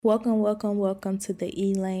Welcome to the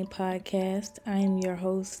Elaine podcast. I am your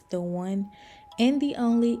host, the one and the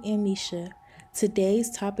only Amisha. Today's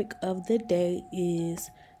topic of the day is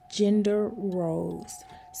gender roles.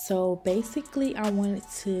 So basically, I wanted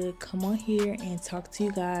to come on here and talk to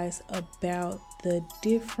you guys about the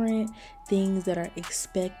different things that are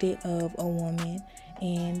expected of a woman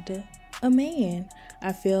and a man.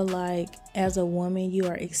 I feel like as a woman, you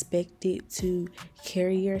are expected to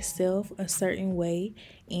carry yourself a certain way,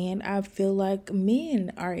 and I feel like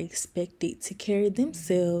men are expected to carry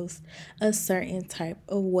themselves a certain type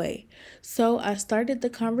of way. So I started the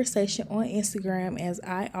conversation on Instagram as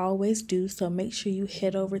I always do. So make sure you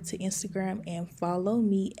head over to Instagram and follow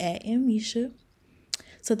me at Amisha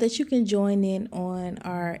so that you can join in on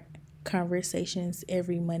our conversations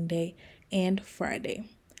every Monday and Friday.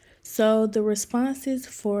 So the responses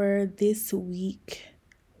for this week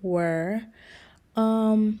were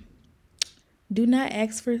do not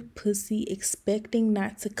ask for pussy expecting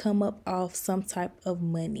not to come up off some type of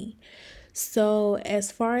money. So, as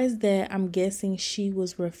far as that, I'm guessing she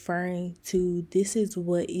was referring to this is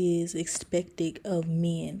what is expected of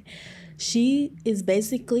men. She is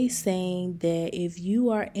basically saying that if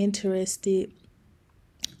you are interested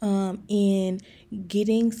in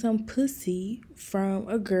getting some pussy from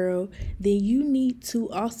a girl, then you need to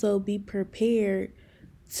also be prepared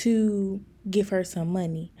to give her some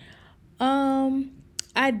money. Um,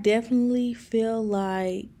 I definitely feel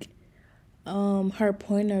like her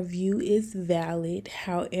point of view is valid.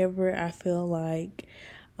 However, I feel like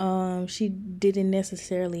she didn't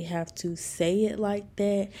necessarily have to say it like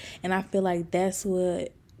that, and I feel like that's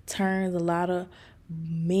what turns a lot of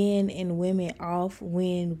men and women off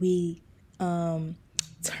when we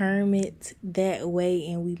term it that way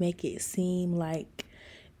and we make it seem like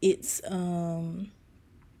it's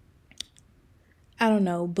I don't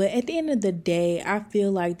know, but at the end of the day, I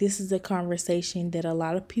feel like this is a conversation that a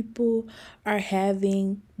lot of people are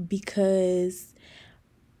having because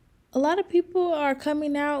a lot of people are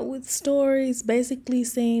coming out with stories basically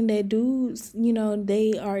saying that dudes,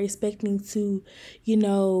 they are expecting to,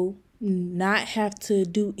 not have to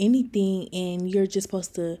do anything and you're just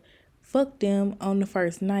supposed to fuck them on the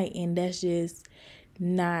first night, and that's just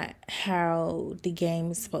not how the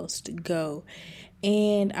game is supposed to go.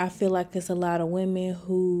 And I feel like it's a lot of women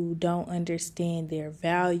who don't understand their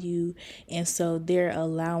value, and so they're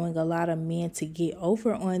allowing a lot of men to get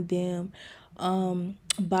over on them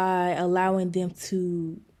by allowing them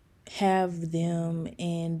to have them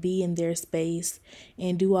and be in their space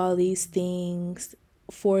and do all these things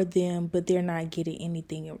for them, but they're not getting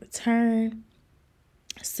anything in return.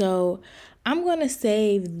 So I'm going to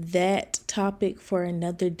save that topic for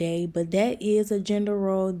another day, but that is a gender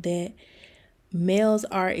role that males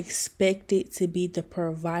are expected to be the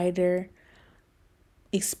provider,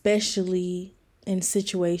 especially in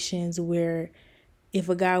situations where if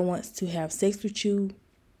a guy wants to have sex with you,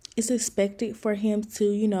 it's expected for him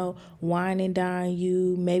to, wine and dine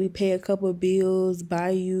you, maybe pay a couple of bills, buy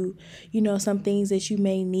you, some things that you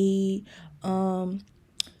may need.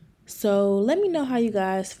 So let me know how you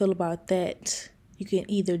guys feel about that. You can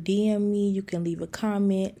either DM me, you can leave a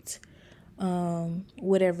comment,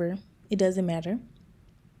 whatever. It doesn't matter.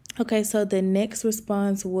 Okay, so the next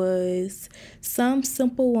response was some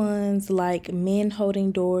simple ones like men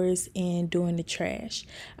holding doors and doing the trash.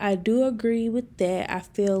 I do agree with that. I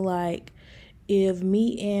feel like if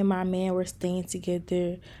me and my man were staying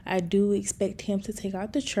together, I do expect him to take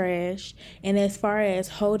out the trash. And as far as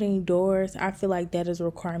holding doors, I feel like that is a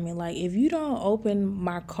requirement. Like if you don't open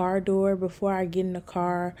my car door before I get in the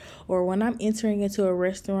car, or when I'm entering into a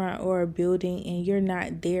restaurant or a building and you're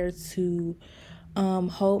not there to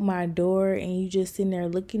hold my door and you just sitting there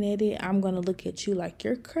looking at it, I'm gonna look at you like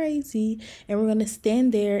you're crazy, and we're gonna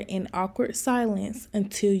stand there in awkward silence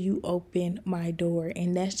until you open my door.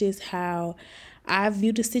 And that's just how I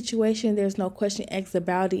view the situation. There's no question asked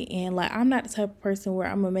about it, and like I'm not the type of person where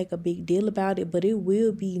I'm gonna make a big deal about it, but it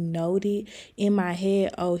will be noted in my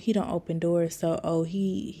head. Oh, he don't open doors, so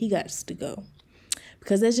he got to go,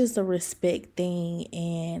 because that's just a respect thing.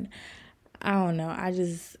 And I don't know. I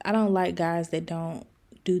don't like guys that don't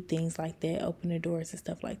do things like that, open the doors and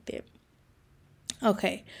stuff like that.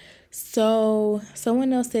 Okay. So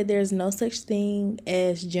someone else said there's no such thing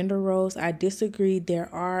as gender roles. I disagree.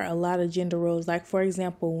 There are a lot of gender roles. Like for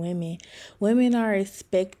example, women. Women are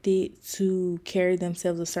expected to carry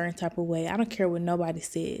themselves a certain type of way. I don't care what nobody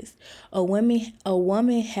says. A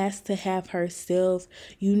woman has to have herself,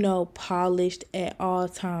 polished at all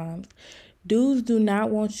times. Dudes do not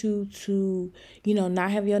want you to, not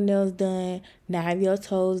have your nails done, not have your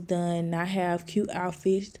toes done, not have cute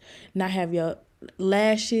outfits, not have your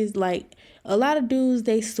lashes. Like, a lot of dudes,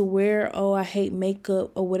 they swear, oh, I hate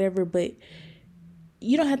makeup or whatever, but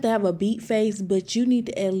you don't have to have a beat face, but you need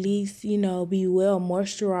to at least, be well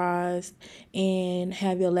moisturized and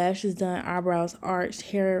have your lashes done, eyebrows arched,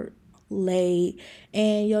 hair laid,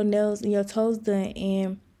 and your nails and your toes done.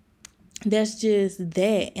 And that's just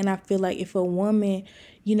that. And I feel like if a woman,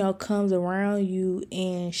 comes around you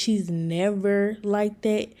and she's never like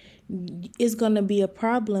that, it's gonna be a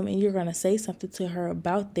problem, and you're gonna say something to her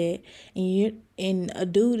about that. And a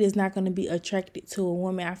dude is not gonna be attracted to a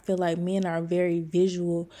woman. I feel like men are very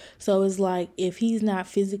visual, so it's like if he's not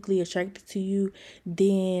physically attracted to you,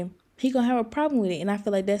 then he gonna have a problem with it. And I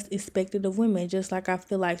feel like that's expected of women. Just like I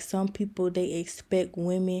feel like some people, they expect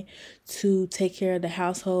women to take care of the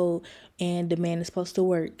household and the man is supposed to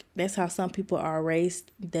work. That's how some people are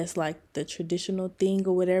raised. That's like the traditional thing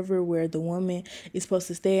or whatever, where the woman is supposed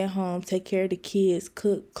to stay at home, take care of the kids,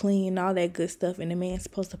 cook, clean, all that good stuff, and the man's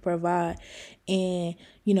supposed to provide and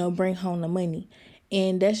bring home the money.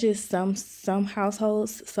 And that's just some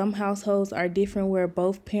households. Some households are different, where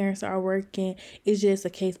both parents are working. It's just a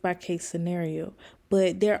case by case scenario.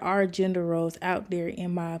 But there are gender roles out there,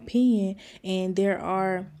 in my opinion, and there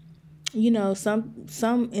are, some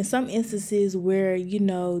in some instances where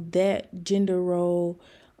that gender role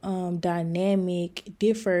dynamic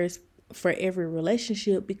differs for every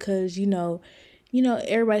relationship, because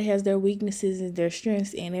everybody has their weaknesses and their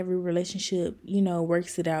strengths, and every relationship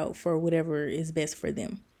works it out for whatever is best for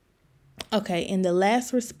them. Okay, and the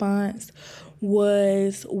last response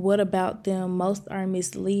was, what about them? Most are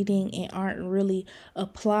misleading and aren't really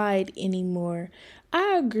applied anymore.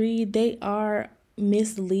 I agree, they are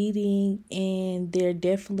misleading, and they're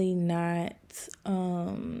definitely not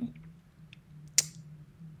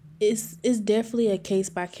it's definitely a case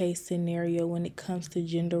by case scenario when it comes to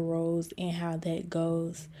gender roles and how that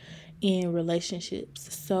goes in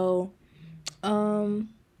relationships. So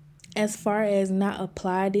as far as not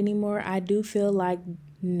applied anymore, I do feel like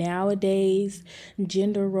nowadays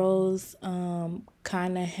gender roles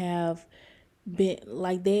kind of have been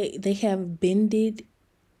like, they have bended,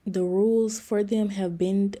 the rules for them have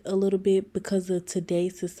been a little bit because of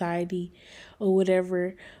today's society or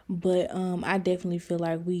whatever. But I definitely feel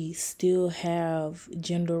like we still have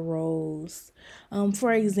gender roles.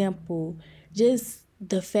 For example, just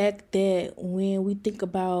the fact that when we think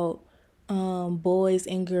about boys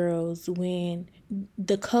and girls, when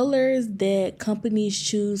the colors that companies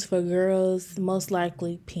choose for girls, most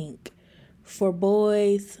likely pink, for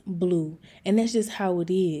boys blue, and that's just how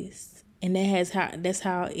it is. And that's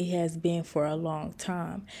how it has been for a long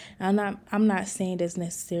time. I'm not saying that's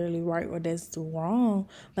necessarily right or that's wrong,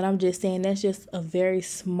 but I'm just saying that's just a very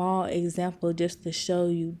small example, just to show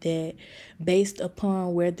you that based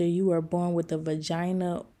upon whether you are born with a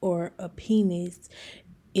vagina or a penis,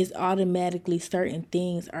 is automatically certain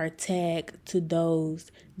things are tagged to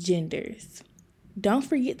those genders. Don't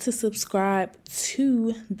forget to subscribe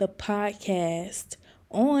to the podcast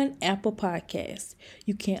on Apple Podcasts.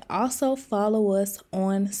 You can also follow us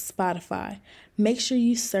on Spotify. Make sure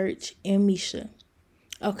you search Amisha.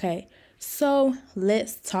 Okay, so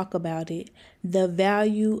let's talk about it. The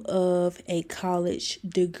value of a college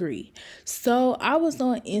degree. So I was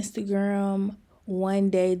on Instagram one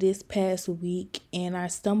day this past week, and I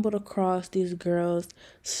stumbled across this girl's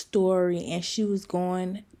story, and she was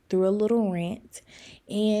going through a little rant,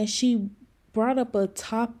 and she brought up a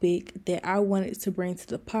topic that I wanted to bring to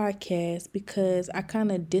the podcast because I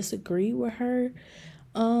kind of disagree with her.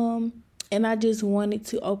 And I just wanted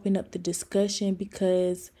to open up the discussion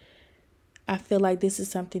because I feel like this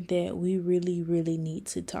is something that we really, really need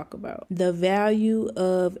to talk about. The value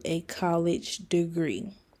of a college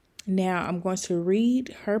degree. Now, I'm going to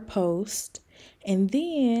read her post, and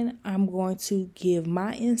then I'm going to give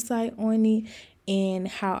my insight on it and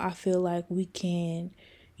how I feel like we can,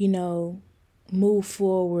 move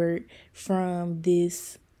forward from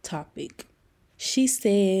this topic. She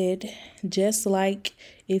said, just like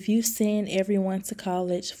if you send everyone to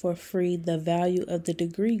college for free, the value of the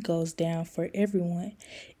degree goes down for everyone.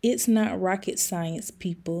 It's not rocket science,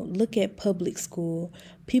 people. Look at public school.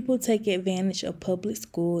 People take advantage of public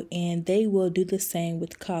school, and they will do the same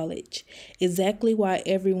with college. Exactly why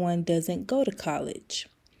everyone doesn't go to college.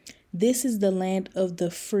 This is the land of the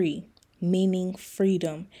free, meaning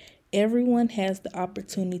freedom. Everyone has the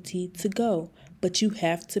opportunity to go, but you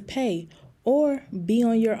have to pay or be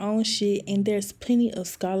on your own shit, and there's plenty of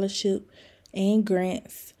scholarship and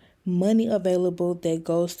grants, money available that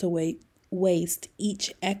goes to waste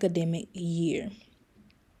each academic year.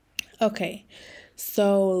 Okay,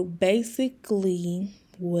 so basically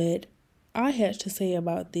what I had to say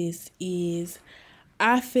about this is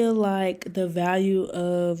I feel like the value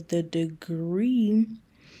of the degree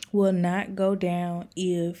will not go down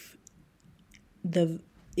the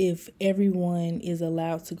if everyone is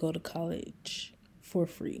allowed to go to college for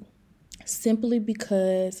free. Simply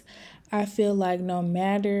because I feel like no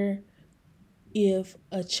matter if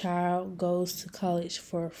a child goes to college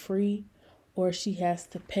for free or she has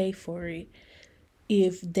to pay for it,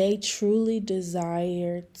 if they truly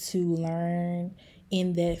desire to learn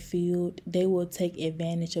in that field, they will take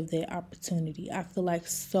advantage of that opportunity. I feel like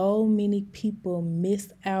so many people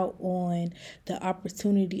miss out on the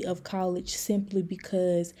opportunity of college simply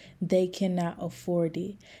because they cannot afford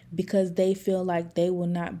it, because they feel like they will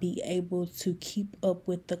not be able to keep up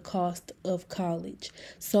with the cost of college.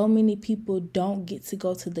 So many people don't get to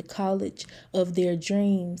go to the college of their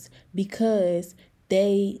dreams because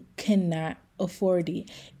they cannot afford it.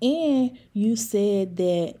 And you said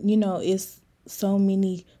that, it's so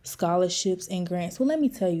many scholarships and grants. Well, let me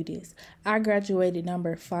tell you this. I graduated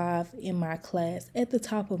number 5 in my class, at the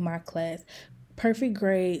top of my class. Perfect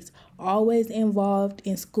grades, always involved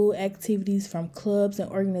in school activities from clubs and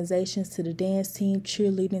organizations to the dance team,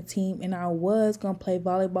 cheerleading team, and I was going to play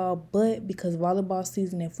volleyball, but because volleyball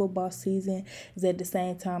season and football season is at the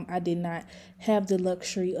same time, I did not have the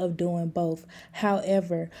luxury of doing both.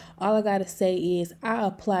 However, all I got to say is I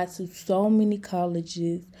applied to so many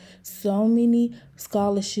colleges, so many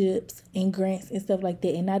scholarships and grants and stuff like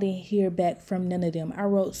that, and I didn't hear back from none of them. I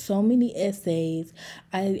wrote so many essays.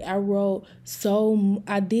 I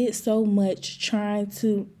did so much trying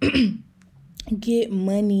to get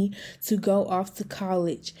money to go off to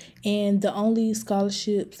college, and the only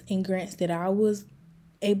scholarships and grants that I was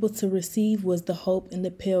able to receive was the Hope and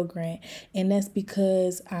the Pell Grant, and that's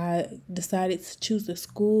because I decided to choose a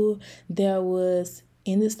school that was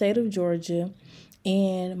in the state of Georgia,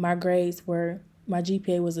 and my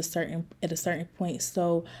GPA was at a certain point,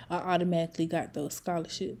 so I automatically got those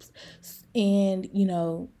scholarships, and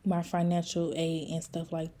my financial aid and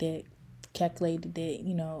stuff like that calculated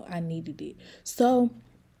that I needed it. So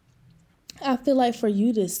I feel like for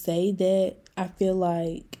you to say that, I feel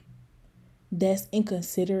like that's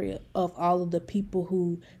inconsiderate of all of the people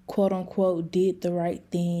who quote unquote did the right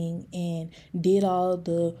thing and did all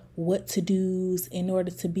the what to do's in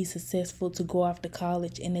order to be successful to go off to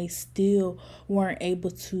college, and they still weren't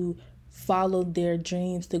able to follow their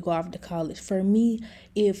dreams to go off to college. For me,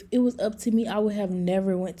 if it was up to me, I would have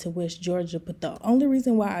never went to West Georgia, but the only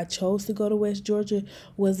reason why I chose to go to West Georgia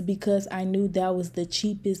was because I knew that was the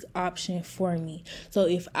cheapest option for me. So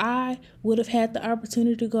if I would have had the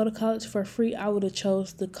opportunity to go to college for free, I would have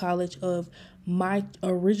chose the college of my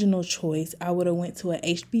original choice. I would have went to a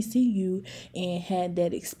HBCU and had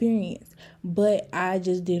that experience, but I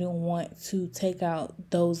just didn't want to take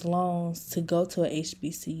out those loans to go to a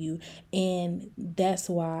HBCU, and that's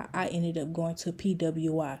why I ended up going to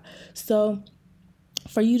PWI. So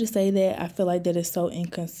for you to say that, I feel like that is so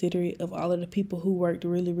inconsiderate of all of the people who worked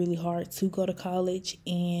really, really hard to go to college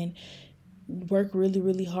and work really,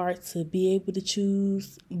 really hard to be able to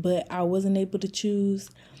choose, but I wasn't able to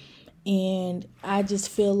choose. And I just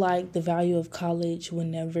feel like the value of college will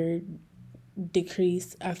never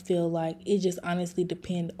decrease. I feel like it just honestly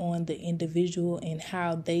depends on the individual and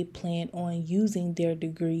how they plan on using their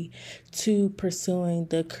degree to pursuing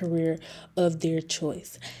the career of their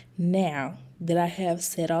choice. Now that I have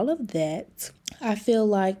said all of that, I feel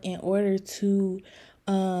like in order to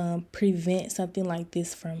prevent something like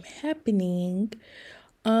this from happening,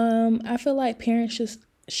 I feel like parents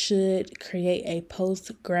should create a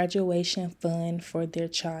post-graduation fund for their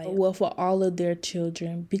child, well, for all of their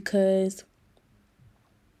children, because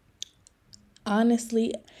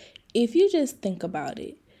honestly, if you just think about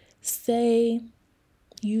it, say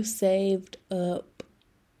you saved up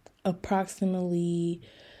approximately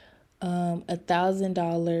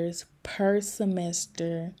 $1,000 per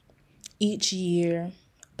semester each year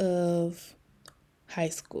of high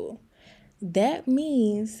school. That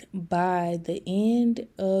means by the end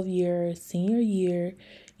of your senior year,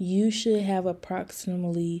 you should have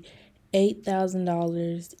approximately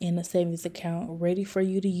 $8,000 in a savings account ready for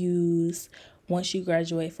you to use once you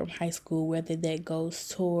graduate from high school, whether that goes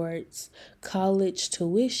towards college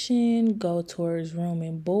tuition, go towards room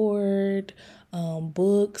and board,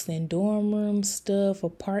 books and dorm room stuff,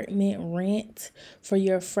 apartment rent for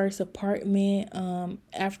your first apartment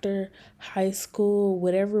after high school,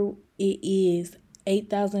 whatever it is.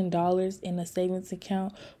 $8,000 in a savings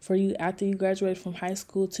account for you after you graduate from high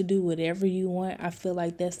school to do whatever you want. I feel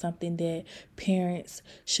like that's something that parents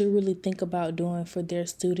should really think about doing for their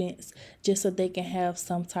students, just so they can have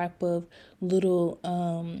some type of little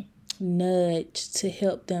nudge to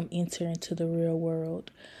help them enter into the real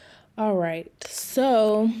world. All right,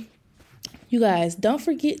 so you guys, don't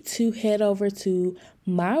forget to head over to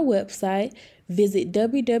my website. Visit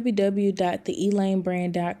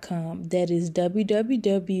www.theelanebrand.com. That is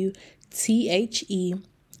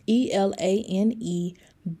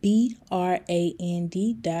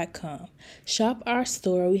www.theelanebrand.com. Shop our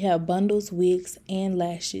store. We have bundles, wigs, and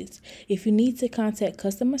lashes. If you need to contact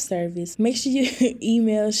customer service, make sure you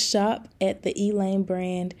email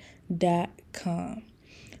shop@theelanebrand.com.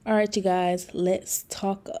 All right, you guys, let's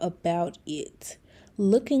talk about it.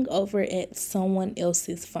 Looking over at someone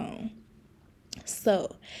else's phone.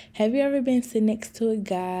 So, have you ever been sitting next to a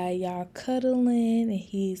guy, y'all cuddling, and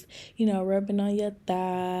he's, rubbing on your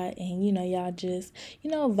thigh, and, y'all just,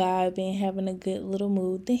 vibing, having a good little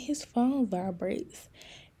mood, then his phone vibrates.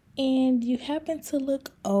 And you happen to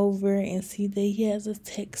look over and see that he has a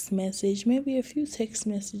text message, maybe a few text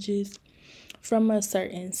messages from a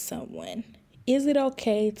certain someone. Is it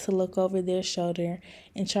okay to look over their shoulder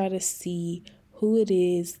and try to see who it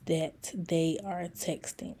is that they are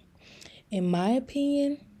texting? In my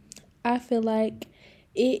opinion, I feel like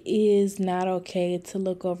it is not okay to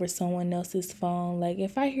look over someone else's phone. Like,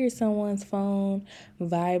 if I hear someone's phone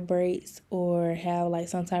vibrates or have like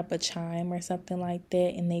some type of chime or something like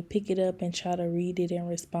that, and they pick it up and try to read it and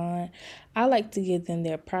respond, I like to give them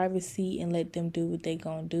their privacy and let them do what they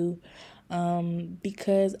gonna do.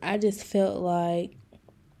 Because I just feel like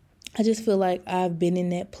I've been in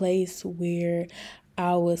that place where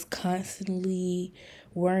I was constantly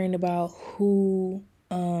worrying about who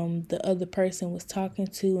the other person was talking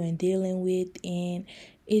to and dealing with, and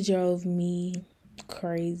it drove me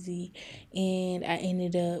crazy. And I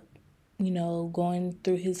ended up, going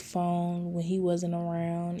through his phone when he wasn't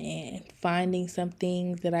around and finding some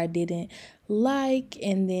things that I didn't like,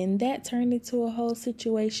 and then that turned into a whole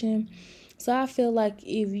situation. So I feel like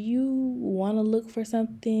if you want to look for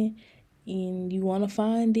something and you want to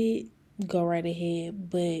find it, go right ahead.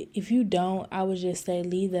 But if you don't, I would just say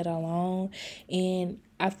leave that alone. And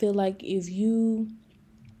I feel like if you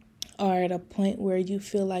are at a point where you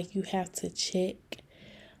feel like you have to check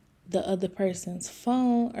the other person's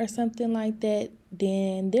phone or something like that,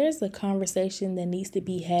 then there's a conversation that needs to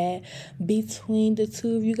be had between the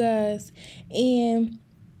two of you guys. And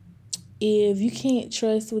if you can't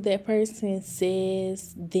trust what that person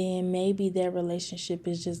says, then maybe that relationship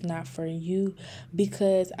is just not for you,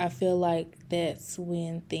 because I feel like that's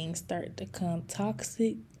when things start to become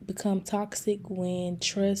toxic, when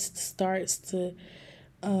trust starts to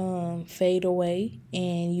fade away,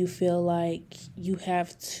 and you feel like you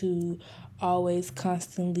have to always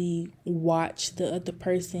constantly watch the other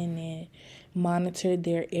person and monitor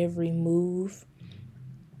their every move.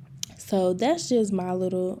 So that's just my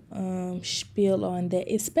little spiel on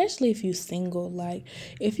that, especially if you're single. Like,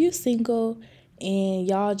 if you're single and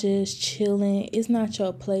y'all just chilling, it's not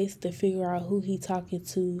your place to figure out who he talking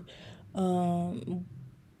to,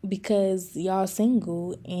 because y'all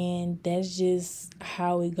single, and that's just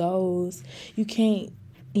how it goes. You can't,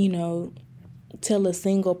 tell a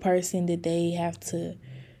single person that they have to,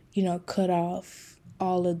 cut off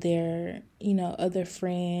all of their, other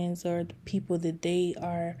friends or the people that they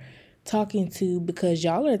are talking to, because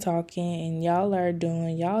y'all are talking and y'all are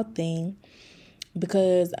doing y'all thing.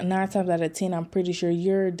 Because 9 times out of 10, I'm pretty sure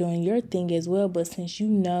you're doing your thing as well. But since you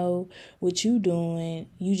know what you doing,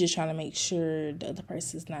 you just trying to make sure the other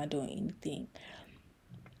person's not doing anything.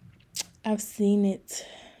 I've seen it.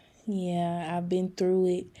 Yeah, I've been through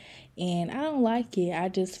it, and I don't like it. I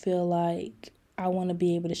just feel like I want to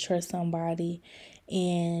be able to trust somebody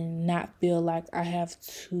and not feel like I have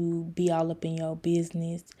to be all up in your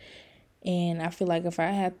business. And I feel like if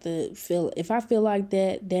I feel like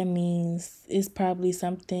that, that means it's probably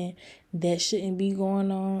something that shouldn't be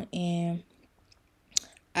going on. And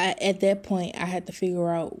at that point, I had to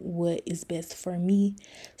figure out what is best for me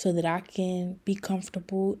so that I can be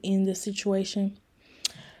comfortable in the situation.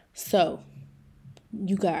 So,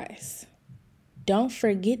 you guys, don't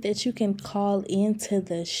forget that you can call into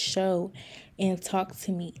the show and talk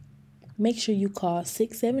to me. Make sure you call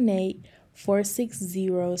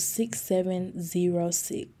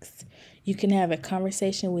 678-460-6706. You can have a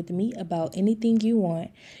conversation with me about anything you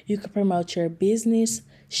want. You can promote your business,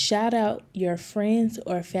 shout out your friends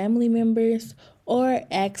or family members, or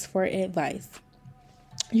ask for advice.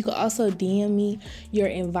 You can also DM me your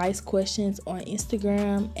advice questions on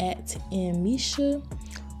Instagram at Misha,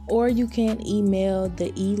 or you can email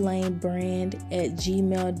the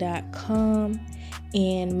elanebrand@gmail.com,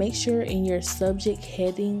 and make sure in your subject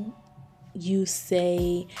heading you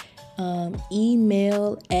say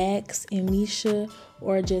email, ask Misha,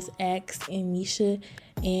 or just ask Misha,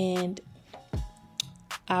 and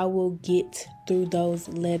I will get through those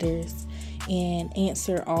letters and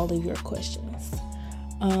answer all of your questions.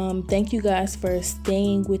 Thank you guys for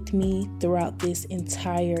staying with me throughout this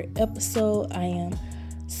entire episode. I am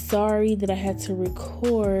sorry that I had to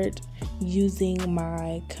record using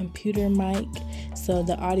my computer mic, so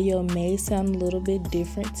the audio may sound a little bit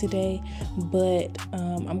different today, but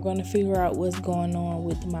I'm going to figure out what's going on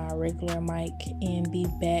with my regular mic and be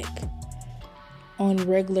back on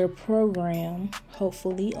regular program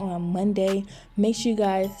hopefully on Monday. Make sure you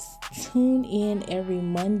guys tune in every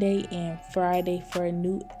Monday and Friday for a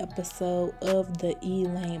new episode of the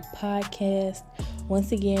Elaine podcast.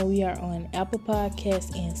 Once again, we are on Apple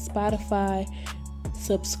Podcasts and Spotify.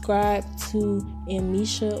 Subscribe to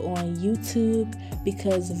Misha on YouTube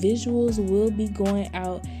because visuals will be going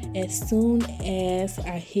out as soon as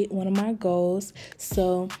I hit one of my goals.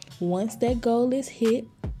 So once that goal is hit,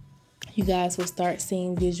 you guys will start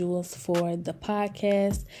seeing visuals for the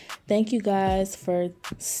podcast. Thank you guys for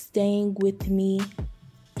staying with me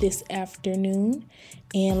this afternoon.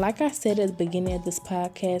 And like I said at the beginning of this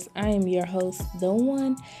podcast, I am your host, the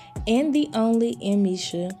one and the only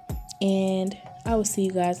Misha. And I will see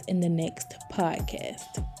you guys in the next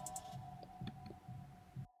podcast.